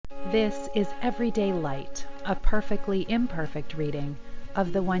This is Everyday Light, a perfectly imperfect reading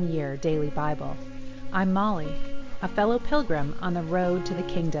of the 1 Year Daily Bible. I'm Molly, a fellow pilgrim on the road to the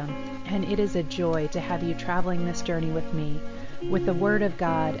kingdom, and it is a joy to have you traveling this journey with me, with the Word of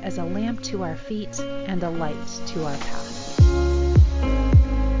God as a lamp to our feet and a light to our path.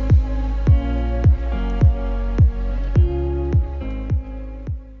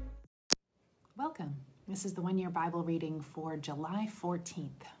 Welcome. This is the 1 Year Bible reading for July 14th,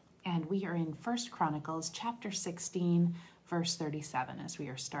 and we are in 1 Chronicles chapter 16, verse 37 as we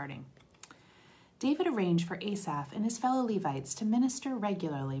are starting. David arranged for Asaph and his fellow Levites to minister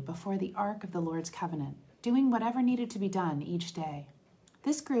regularly before the Ark of the Lord's Covenant, doing whatever needed to be done each day.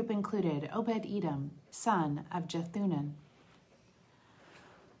 This group included Obed-Edom, son of Jethunan,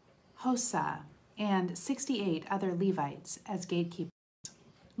 Hosah, and 68 other Levites as gatekeepers.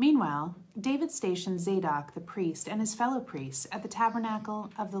 Meanwhile, David stationed Zadok the priest and his fellow priests at the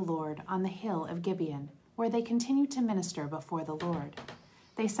tabernacle of the Lord on the hill of Gibeon, where they continued to minister before the Lord.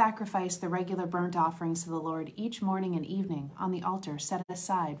 They sacrificed the regular burnt offerings to the Lord each morning and evening on the altar set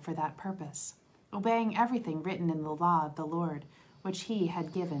aside for that purpose, obeying everything written in the law of the Lord, which he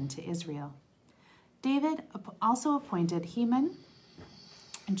had given to Israel. David also appointed Heman,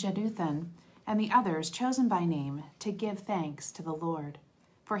 Jeduthun, and the others chosen by name to give thanks to the Lord,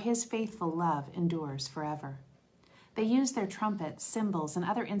 for his faithful love endures forever. They used their trumpets, cymbals, and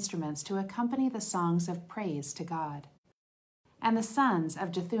other instruments to accompany the songs of praise to God. And the sons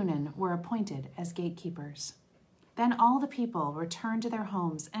of Jethunan were appointed as gatekeepers. Then all the people returned to their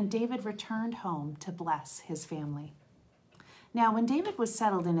homes, and David returned home to bless his family. Now when David was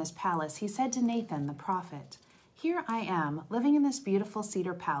settled in his palace, he said to Nathan the prophet, "Here I am, living in this beautiful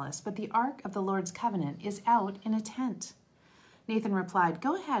cedar palace, but the ark of the Lord's covenant is out in a tent." Nathan replied,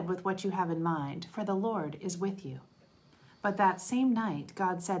 "Go ahead with what you have in mind, for the Lord is with you." But that same night,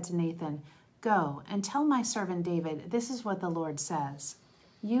 God said to Nathan, "Go and tell my servant David, this is what the Lord says.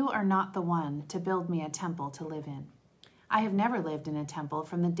 You are not the one to build me a temple to live in. I have never lived in a temple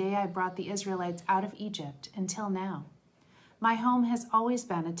from the day I brought the Israelites out of Egypt until now. My home has always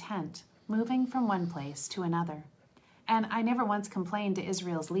been a tent, moving from one place to another. And I never once complained to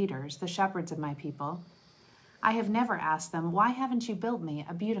Israel's leaders, the shepherds of my people. I have never asked them, 'Why haven't you built me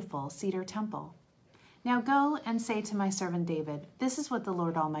a beautiful cedar temple?' Now go and say to my servant David, 'This is what the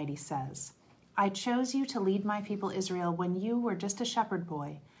Lord Almighty says. I chose you to lead my people Israel when you were just a shepherd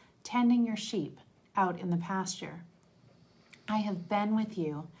boy, tending your sheep out in the pasture. I have been with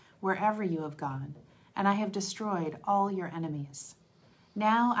you wherever you have gone, and I have destroyed all your enemies.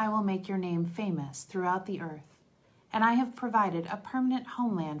 Now I will make your name famous throughout the earth, and I have provided a permanent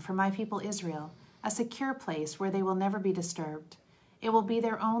homeland for my people Israel, a secure place where they will never be disturbed. It will be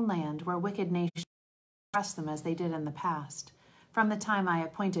their own land where wicked nations trust them as they did in the past, from the time I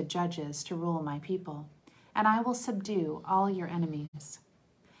appointed judges to rule my people, and I will subdue all your enemies.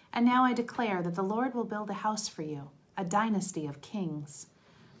 And now I declare that the Lord will build a house for you, a dynasty of kings.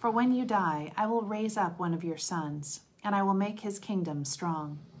 For when you die, I will raise up one of your sons, and I will make his kingdom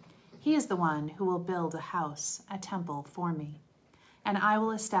strong. He is the one who will build a house, a temple for me, and I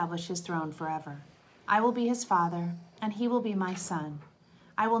will establish his throne forever. I will be his father, and he will be my son.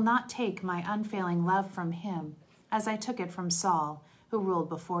 I will not take my unfailing love from him, as I took it from Saul, who ruled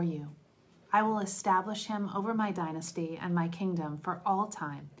before you. I will establish him over my dynasty and my kingdom for all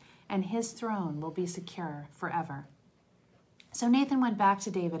time, and his throne will be secure forever." So Nathan went back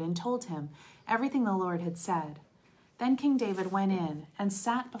to David and told him everything the Lord had said. Then King David went in and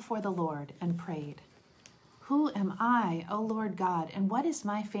sat before the Lord and prayed, "Who am I, O Lord God, and what is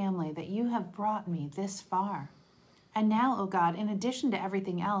my family that you have brought me this far? And now, O God, in addition to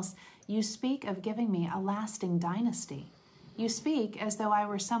everything else, you speak of giving me a lasting dynasty. You speak as though I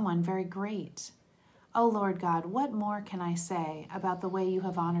were someone very great. O Lord God, what more can I say about the way you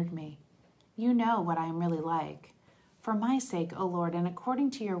have honored me? You know what I am really like. For my sake, O Lord, and according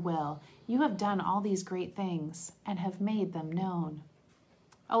to your will, you have done all these great things and have made them known.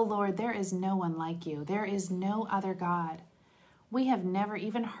 O Lord, there is no one like you. There is no other God. We have never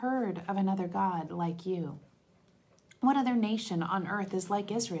even heard of another God like you. What other nation on earth is like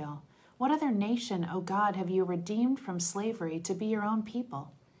Israel? What other nation, O God, have you redeemed from slavery to be your own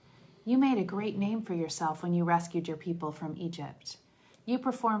people? You made a great name for yourself when you rescued your people from Egypt. You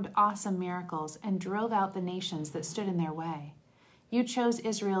performed awesome miracles and drove out the nations that stood in their way. You chose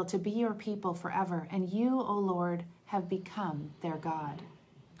Israel to be your people forever, and you, O Lord, have become their God.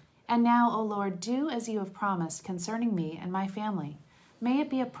 And now, O Lord, do as you have promised concerning me and my family. May it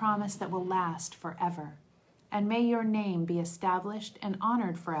be a promise that will last forever. And may your name be established and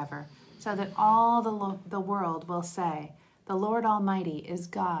honored forever, so that all the world will say, The Lord Almighty is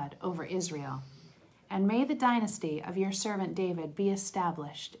God over Israel. And may the dynasty of your servant David be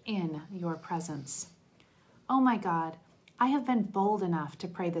established in your presence. O my God, I have been bold enough to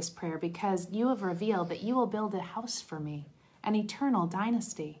pray this prayer because you have revealed that you will build a house for me, an eternal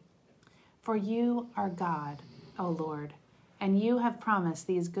dynasty. For you are God, O Lord, and you have promised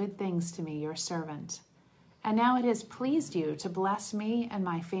these good things to me, your servant. And now it has pleased you to bless me and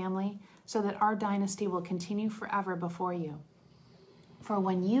my family so that our dynasty will continue forever before you. For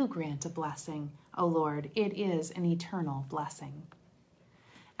when you grant a blessing, O Lord, it is an eternal blessing.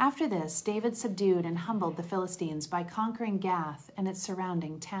 After this, David subdued and humbled the Philistines by conquering Gath and its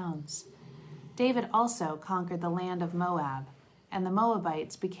surrounding towns. David also conquered the land of Moab, and the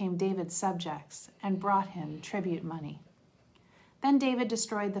Moabites became David's subjects and brought him tribute money. Then David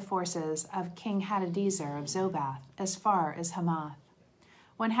destroyed the forces of King Hadadezer of Zobath as far as Hamath.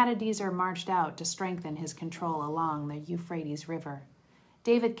 When Hadadezer marched out to strengthen his control along the Euphrates River,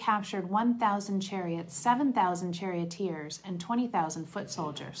 David captured 1,000 chariots, 7,000 charioteers, and 20,000 foot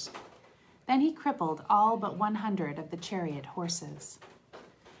soldiers. Then he crippled all but 100 of the chariot horses.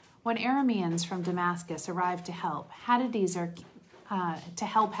 When Arameans from Damascus arrived to help Hadadezer,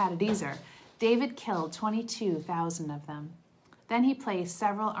 David killed 22,000 of them. Then he placed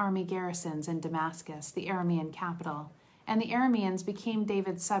several army garrisons in Damascus, the Aramean capital, and the Arameans became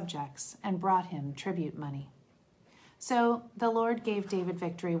David's subjects and brought him tribute money. So the Lord gave David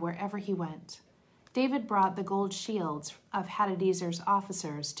victory wherever he went. David brought the gold shields of Hadadezer's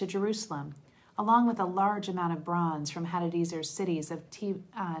officers to Jerusalem, along with a large amount of bronze from Hadadezer's cities of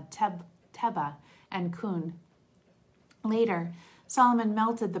Tebah and Kun. Later, Solomon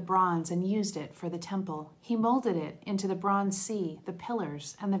melted the bronze and used it for the temple. He molded it into the bronze sea, the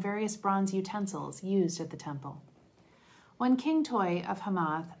pillars, and the various bronze utensils used at the temple. When King Toi of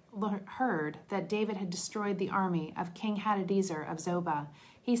Hamath heard that David had destroyed the army of King Hadadezer of Zobah,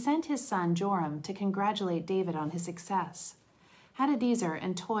 he sent his son Joram to congratulate David on his success. Hadadezer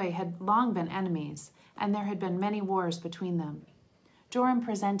and Toi had long been enemies, and there had been many wars between them. Joram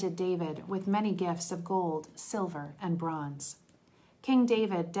presented David with many gifts of gold, silver, and bronze. King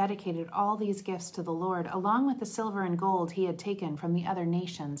David dedicated all these gifts to the Lord, along with the silver and gold he had taken from the other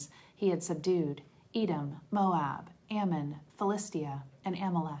nations he had subdued: Edom, Moab, Ammon, Philistia, and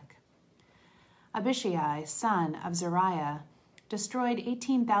Amalek. Abishai, son of Zeruiah, destroyed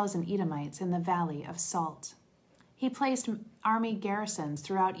 18,000 Edomites in the Valley of Salt. He placed army garrisons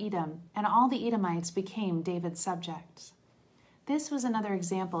throughout Edom, and all the Edomites became David's subjects. This was another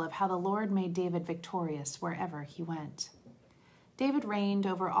example of how the Lord made David victorious wherever he went. David reigned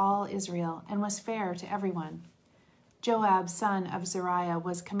over all Israel and was fair to everyone. Joab, son of Zeruiah,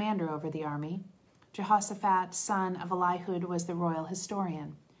 was commander over the army. Jehoshaphat, son of Elihud, was the royal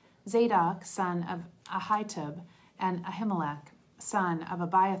historian. Zadok, son of Ahitub, and Ahimelech, son of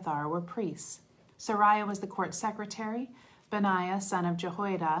Abiathar, were priests. Sariah was the court secretary. Benaiah, son of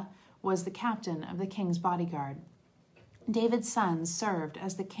Jehoiada, was the captain of the king's bodyguard. David's sons served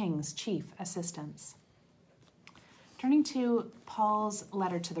as the king's chief assistants. Turning to Paul's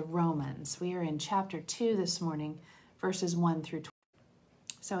letter to the Romans, we are in chapter 2 this morning, verses 1 through 20.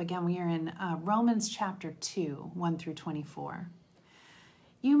 So again, we are in Romans chapter 2, 1 through 24.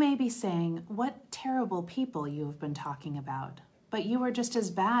 You may be saying, what terrible people you have been talking about. But you are just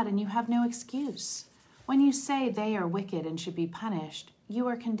as bad and you have no excuse. When you say they are wicked and should be punished, you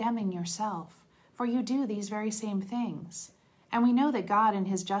are condemning yourself, for you do these very same things. And we know that God in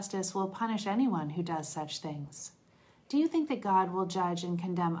his justice will punish anyone who does such things. Do you think that God will judge and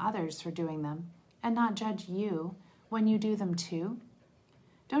condemn others for doing them, and not judge you when you do them too?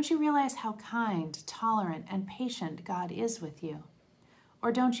 Don't you realize how kind, tolerant, and patient God is with you?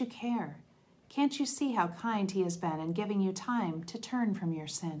 Or don't you care? Can't you see how kind he has been in giving you time to turn from your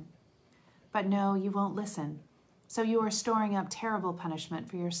sin? But no, you won't listen. So you are storing up terrible punishment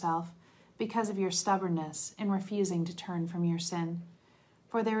for yourself because of your stubbornness in refusing to turn from your sin.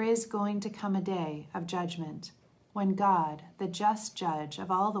 For there is going to come a day of judgment when God, the just judge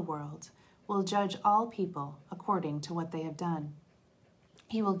of all the world, will judge all people according to what they have done.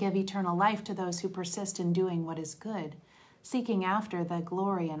 He will give eternal life to those who persist in doing what is good, seeking after the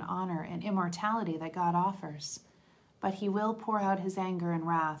glory and honor and immortality that God offers. But he will pour out his anger and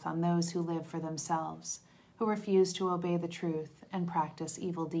wrath on those who live for themselves, who refuse to obey the truth and practice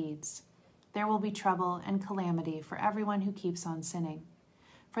evil deeds. There will be trouble and calamity for everyone who keeps on sinning,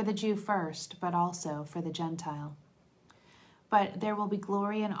 for the Jew first, but also for the Gentile. But there will be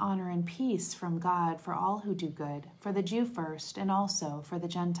glory and honor and peace from God for all who do good, for the Jew first and also for the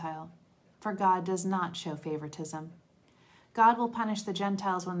Gentile. For God does not show favoritism. God will punish the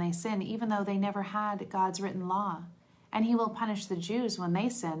Gentiles when they sin, even though they never had God's written law, And he will punish the Jews when they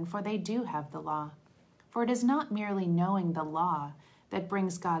sin, for they do have the law. For it is not merely knowing the law that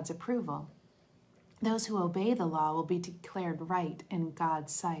brings God's approval. Those who obey the law will be declared right in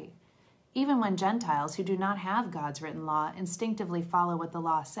God's sight. Even when Gentiles who do not have God's written law instinctively follow what the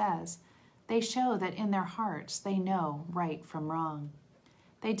law says, they show that in their hearts they know right from wrong.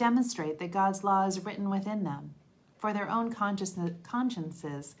 They demonstrate that God's law is written within them, for their own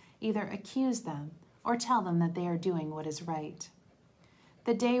consciences either accuse them or tell them that they are doing what is right.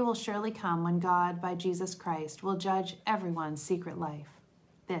 The day will surely come when God, by Jesus Christ, will judge everyone's secret life.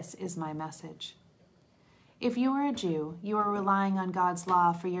 This is my message. If you are a Jew, you are relying on God's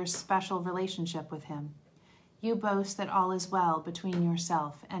law for your special relationship with him. You boast that all is well between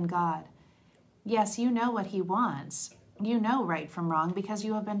yourself and God. Yes, you know what he wants. You know right from wrong because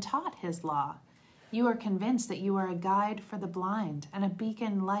you have been taught his law. You are convinced that you are a guide for the blind and a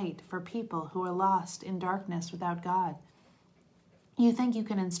beacon light for people who are lost in darkness without God. You think you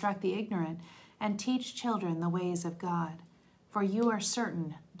can instruct the ignorant and teach children the ways of God, for you are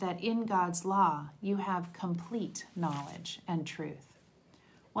certain that in God's law you have complete knowledge and truth.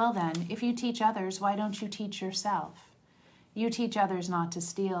 Well then, if you teach others, why don't you teach yourself? You teach others not to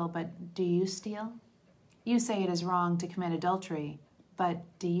steal, but do you steal? You say it is wrong to commit adultery, but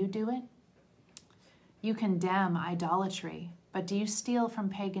do you do it? You condemn idolatry, but do you steal from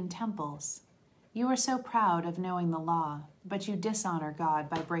pagan temples? You are so proud of knowing the law, but you dishonor God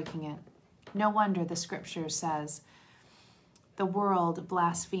by breaking it. No wonder the scripture says, "The world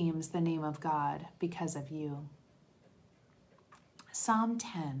blasphemes the name of God because of you." Psalm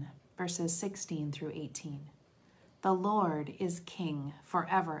 10, verses 16 through 18. The Lord is King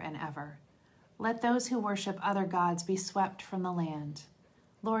forever and ever. Let those who worship other gods be swept from the land.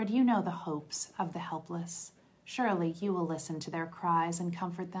 Lord, you know the hopes of the helpless. Surely you will listen to their cries and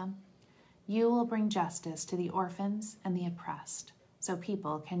comfort them. You will bring justice to the orphans and the oppressed, so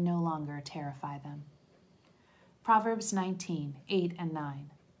people can no longer terrify them. Proverbs 19, 8 and 9.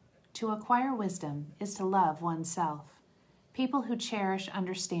 To acquire wisdom is to love oneself. People who cherish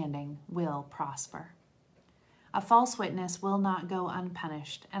understanding will prosper. A false witness will not go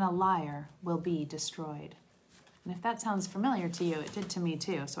unpunished, and a liar will be destroyed. And if that sounds familiar to you, it did to me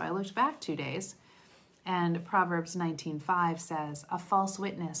too. So I looked back 2 days, and Proverbs 19:5 says, "A false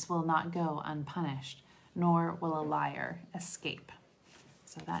witness will not go unpunished, nor will a liar escape."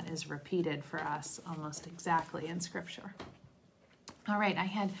 So that is repeated for us almost exactly in Scripture. All right, I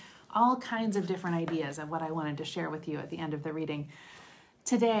had all kinds of different ideas of what I wanted to share with you at the end of the reading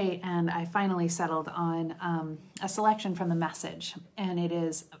today, and I finally settled on a selection from the Message, and it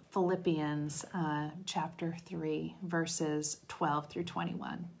is Philippians chapter 3, verses 12 through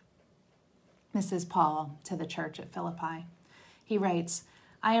 21. This is Paul to the church at Philippi. He writes,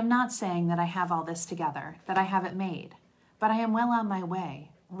 "I am not saying that I have all this together, that I have it made, but I am well on my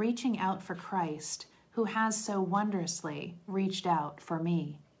way, reaching out for Christ, who has so wondrously reached out for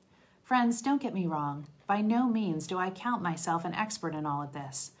me. Friends, don't get me wrong. By no means do I count myself an expert in all of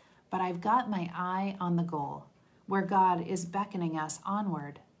this, but I've got my eye on the goal, where God is beckoning us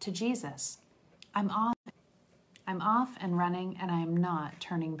onward to Jesus. I'm off and running, and I am not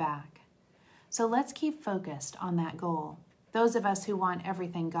turning back. So let's keep focused on that goal, those of us who want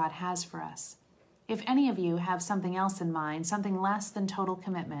everything God has for us. If any of you have something else in mind, something less than total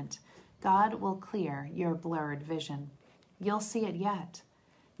commitment, God will clear your blurred vision. You'll see it yet.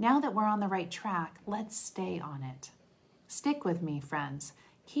 Now that we're on the right track, let's stay on it. Stick with me, friends.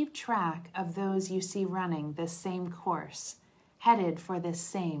 Keep track of those you see running this same course, headed for this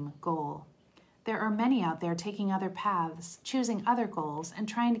same goal. There are many out there taking other paths, choosing other goals, and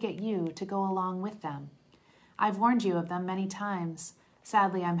trying to get you to go along with them. I've warned you of them many times.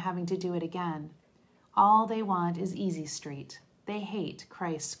 Sadly, I'm having to do it again. All they want is Easy Street. They hate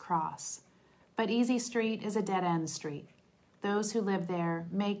Christ's cross. But Easy Street is a dead-end street. Those who live there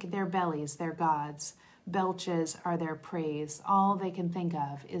make their bellies their gods. Belches are their praise. All they can think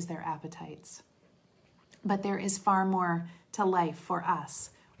of is their appetites. But there is far more to life for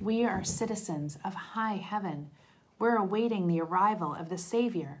us. We are citizens of high heaven. We're awaiting the arrival of the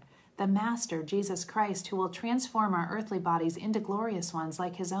Savior, the Master, Jesus Christ, who will transform our earthly bodies into glorious ones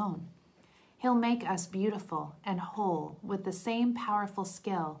like his own. He'll make us beautiful and whole with the same powerful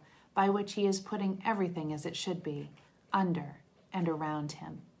skill by which he is putting everything as it should be, under and around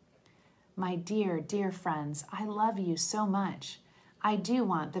him. My dear, dear friends, I love you so much. I do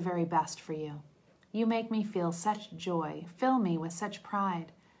want the very best for you. You make me feel such joy, fill me with such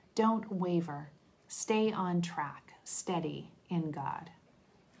pride. Don't waver. Stay on track, steady in God.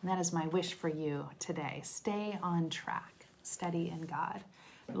 And that is my wish for you today. Stay on track, steady in God.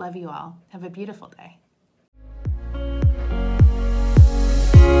 Love you all. Have a beautiful day.